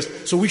were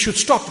cursed. So we should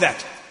stop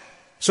that.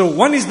 So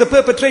one is the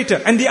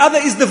perpetrator and the other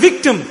is the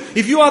victim.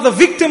 If you are the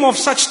victim of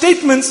such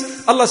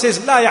statements, Allah says,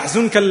 "La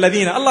yahzunka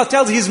alladhina." Allah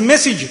tells His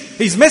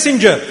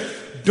messenger,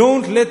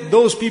 don't let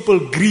those people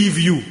grieve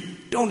you.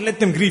 Don't let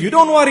them grieve you.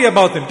 Don't worry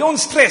about them. Don't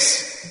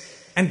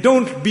stress. And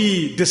don't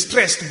be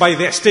distressed by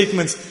their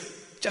statements.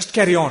 Just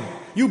carry on.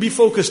 You be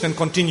focused and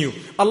continue.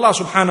 Allah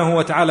subhanahu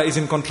wa ta'ala is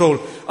in control.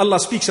 Allah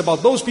speaks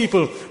about those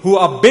people who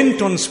are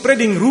bent on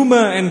spreading rumor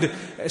and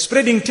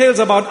spreading tales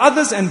about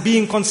others and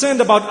being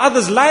concerned about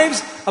others'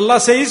 lives. Allah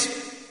says,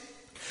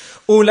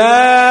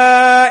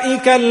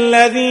 أولئك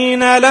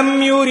الذين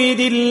لم يرد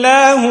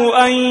الله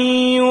أن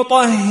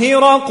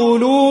يطهر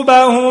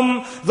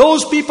قلوبهم.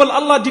 Those people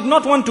Allah did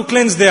not want to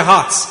cleanse their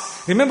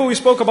hearts. Remember we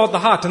spoke about the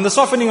heart and the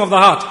softening of the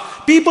heart.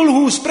 People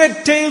who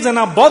spread tales and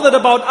are bothered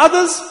about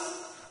others,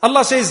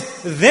 Allah says,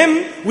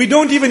 them we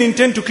don't even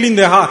intend to clean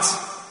their hearts.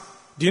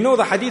 Do you know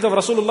the hadith of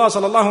Rasulullah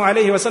sallallahu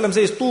alayhi wa sallam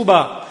says,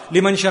 Tuba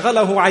liman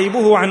shaghalahu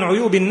aybuhu an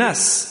uyubin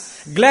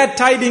nas. Glad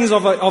tidings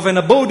of an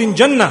abode in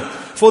Jannah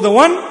for the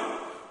one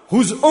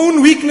whose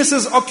own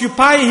weaknesses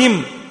occupy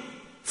him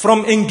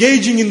from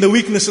engaging in the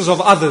weaknesses of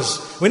others.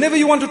 Whenever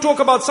you want to talk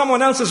about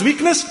someone else's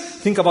weakness,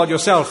 think about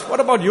yourself. What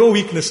about your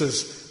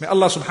weaknesses? May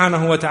Allah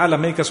subhanahu wa ta'ala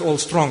make us all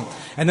strong.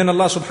 And then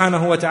Allah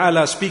subhanahu wa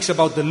ta'ala speaks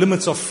about the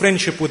limits of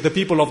friendship with the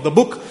people of the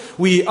book.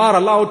 We are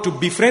allowed to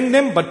befriend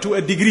them, but to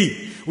a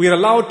degree. We are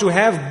allowed to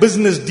have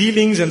business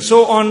dealings and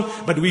so on,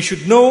 but we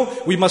should know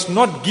we must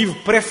not give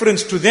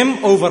preference to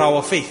them over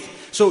our faith.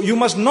 So you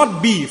must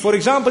not be, for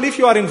example, if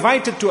you are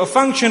invited to a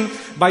function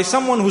by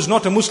someone who's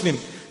not a Muslim,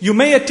 you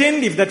may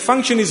attend if that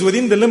function is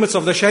within the limits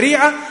of the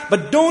Sharia,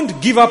 but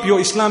don't give up your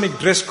Islamic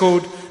dress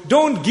code.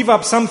 Don't give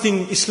up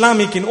something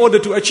Islamic in order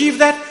to achieve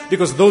that,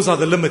 because those are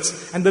the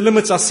limits. And the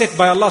limits are set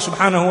by Allah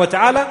subhanahu wa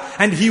ta'ala.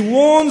 And He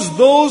warns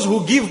those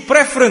who give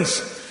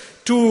preference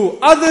to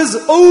others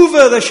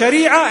over the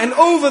Sharia and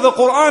over the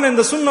Quran and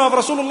the Sunnah of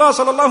Rasulullah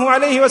sallallahu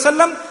alayhi wa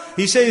sallam.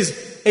 He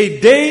says, a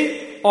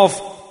day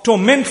of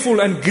tormentful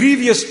and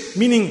grievous,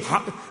 meaning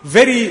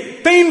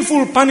very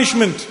painful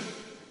punishment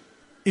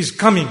is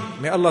coming.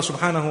 May Allah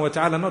subhanahu wa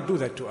ta'ala not do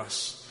that to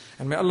us.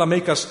 And may Allah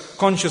make us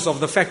conscious of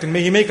the fact, and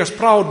may He make us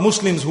proud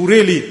Muslims who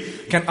really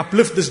can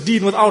uplift this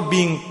deen without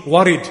being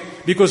worried.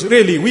 Because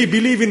really, we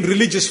believe in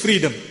religious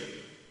freedom.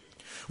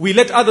 We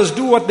let others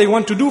do what they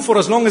want to do for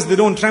as long as they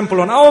don't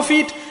trample on our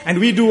feet, and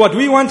we do what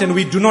we want and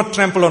we do not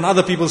trample on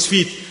other people's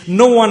feet.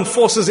 No one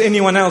forces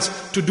anyone else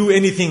to do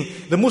anything.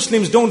 The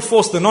Muslims don't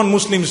force the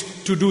non-Muslims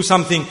to do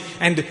something,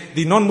 and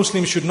the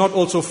non-Muslims should not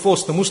also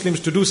force the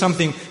Muslims to do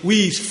something.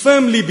 We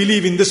firmly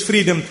believe in this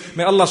freedom.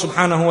 May Allah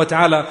subhanahu wa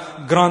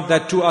ta'ala grant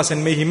that to us,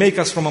 and may He make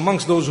us from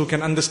amongst those who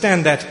can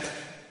understand that.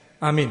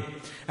 Ameen.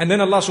 And then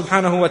Allah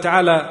subhanahu wa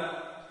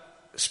ta'ala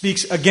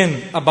speaks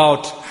again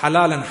about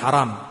halal and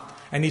haram.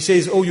 And He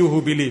says, "O you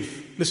who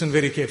believe," listen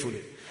very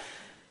carefully.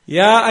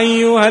 يا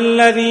أيها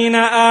الذين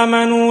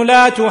آمنوا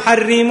لا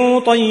تحرموا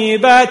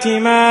طيبات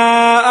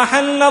ما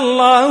أحل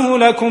الله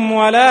لكم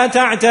ولا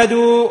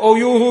تعتدوا. O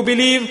you who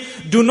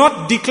believe, do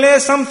not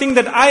declare something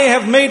that I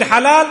have made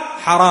halal,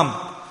 haram.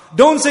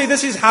 Don't say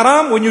this is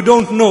haram when you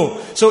don't know.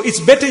 So it's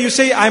better you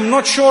say, I'm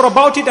not sure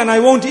about it and I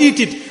won't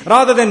eat it,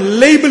 rather than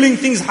labeling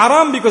things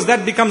haram, because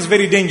that becomes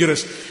very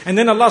dangerous. And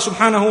then Allah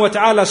subhanahu wa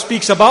ta'ala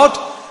speaks about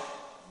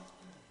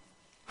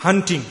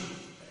hunting.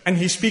 And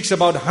He speaks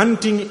about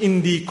hunting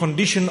in the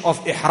condition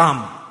of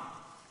ihram.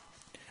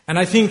 And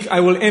I think I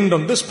will end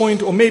on this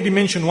point, or maybe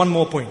mention one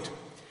more point.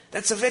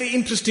 That's a very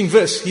interesting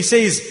verse. He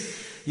says,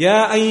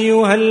 يا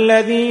أيها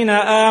الذين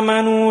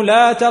آمنوا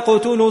لا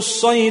تقتلوا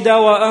الصيد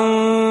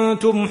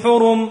وأنتم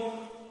حرم.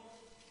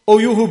 O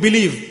you who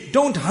believe,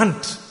 don't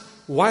hunt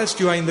whilst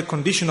you are in the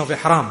condition of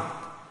ihram.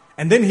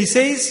 And then He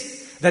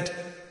says that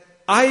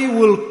I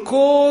will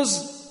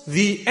cause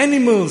the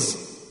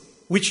animals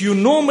which you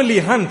normally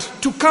hunt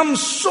to come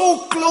so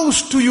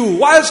close to you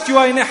whilst you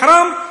are in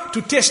ihram,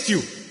 to test you,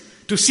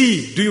 to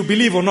see, do you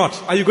believe or not?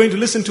 Are you going to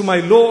listen to my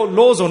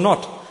laws or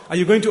not? Are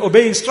you going to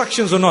obey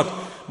instructions or not?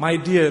 My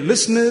dear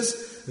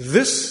listeners,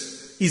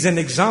 this is an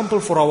example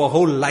for our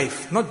whole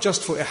life, not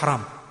just for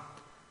ihram.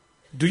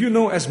 Do you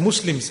know, as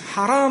Muslims,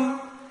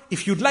 haram,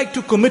 if you'd like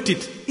to commit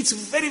it, it's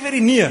very, very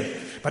near.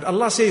 But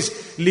Allah says,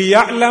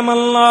 لِيَعْلَمَ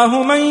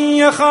اللَّهُ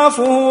مَنْ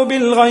يَخَافُهُ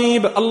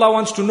بِالْغَيْبِ. Allah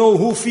wants to know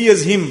who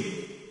fears Him.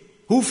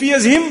 Who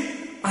fears Him?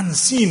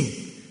 Unseen.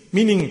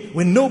 Meaning,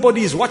 when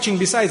nobody is watching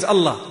besides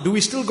Allah, do we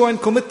still go and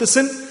commit the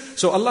sin?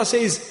 So Allah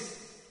says,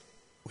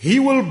 He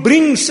will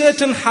bring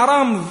certain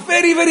haram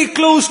very, very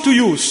close to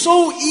you.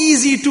 So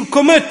easy to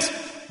commit.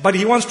 But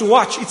He wants to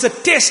watch. It's a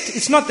test.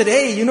 It's not that,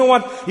 hey, you know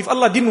what? If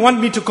Allah didn't want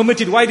me to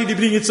commit it, why did He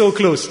bring it so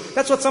close?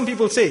 That's what some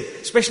people say.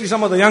 Especially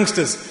some of the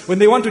youngsters. When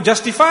they want to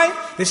justify,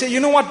 they say, you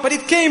know what? But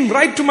it came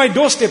right to my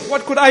doorstep.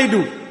 What could I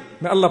do?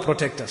 May Allah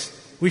protect us.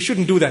 We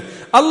shouldn't do that.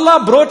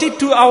 Allah brought it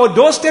to our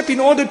doorstep in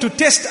order to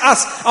test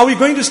us. Are we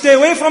going to stay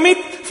away from it,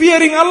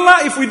 fearing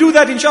Allah? If we do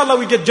that, inshallah,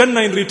 we get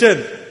Jannah in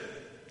return.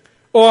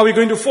 Or are we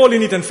going to fall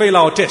in it and fail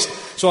our test?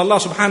 So Allah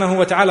subhanahu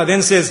wa ta'ala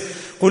then says,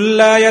 قُلْ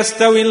لَا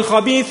يَسْتَوِي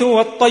الْخَبِيثُ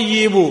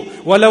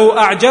وَالطَّيِّبُ وَلَوْ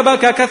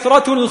أَعْجَبَكَ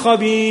كَثْرَةُ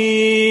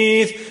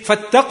الْخَبِيثِ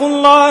فَاتَّقُوا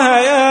اللَّهَ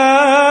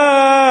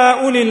يَا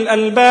أُولِي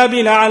الْأَلْبَابِ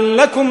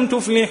لَعَلَّكُمْ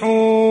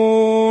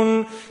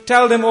تُفْلِحُونَ.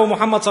 Tell them, O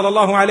Muhammad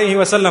sallallahu alayhi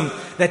wa sallam,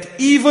 that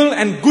evil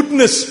and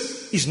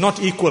goodness is not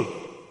equal.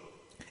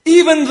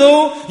 Even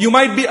though you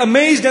might be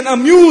amazed and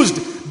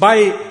amused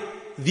by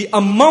the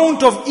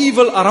amount of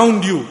evil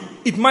around you,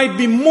 it might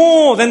be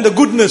more than the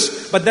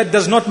goodness, but that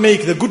does not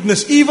make the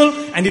goodness evil,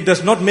 and it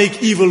does not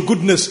make evil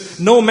goodness.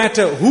 No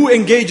matter who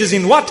engages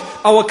in what,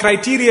 our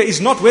criteria is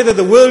not whether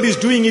the world is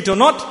doing it or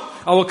not.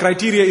 Our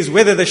criteria is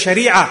whether the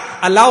Sharia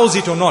allows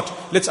it or not.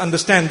 Let's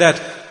understand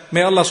that.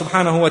 May Allah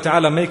subhanahu wa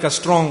ta'ala make us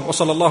strong. Wa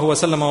sallallahu wa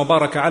sallam wa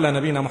baraka ala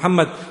nabina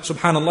Muhammad.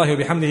 Subhanallahi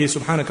wa bihamdihi,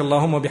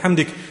 subhanakallahumma wa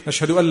bihamdik.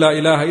 Nashhadu an la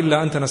ilaha illa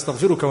anta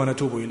nastaghfiruka wa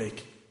natubu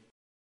ilayk.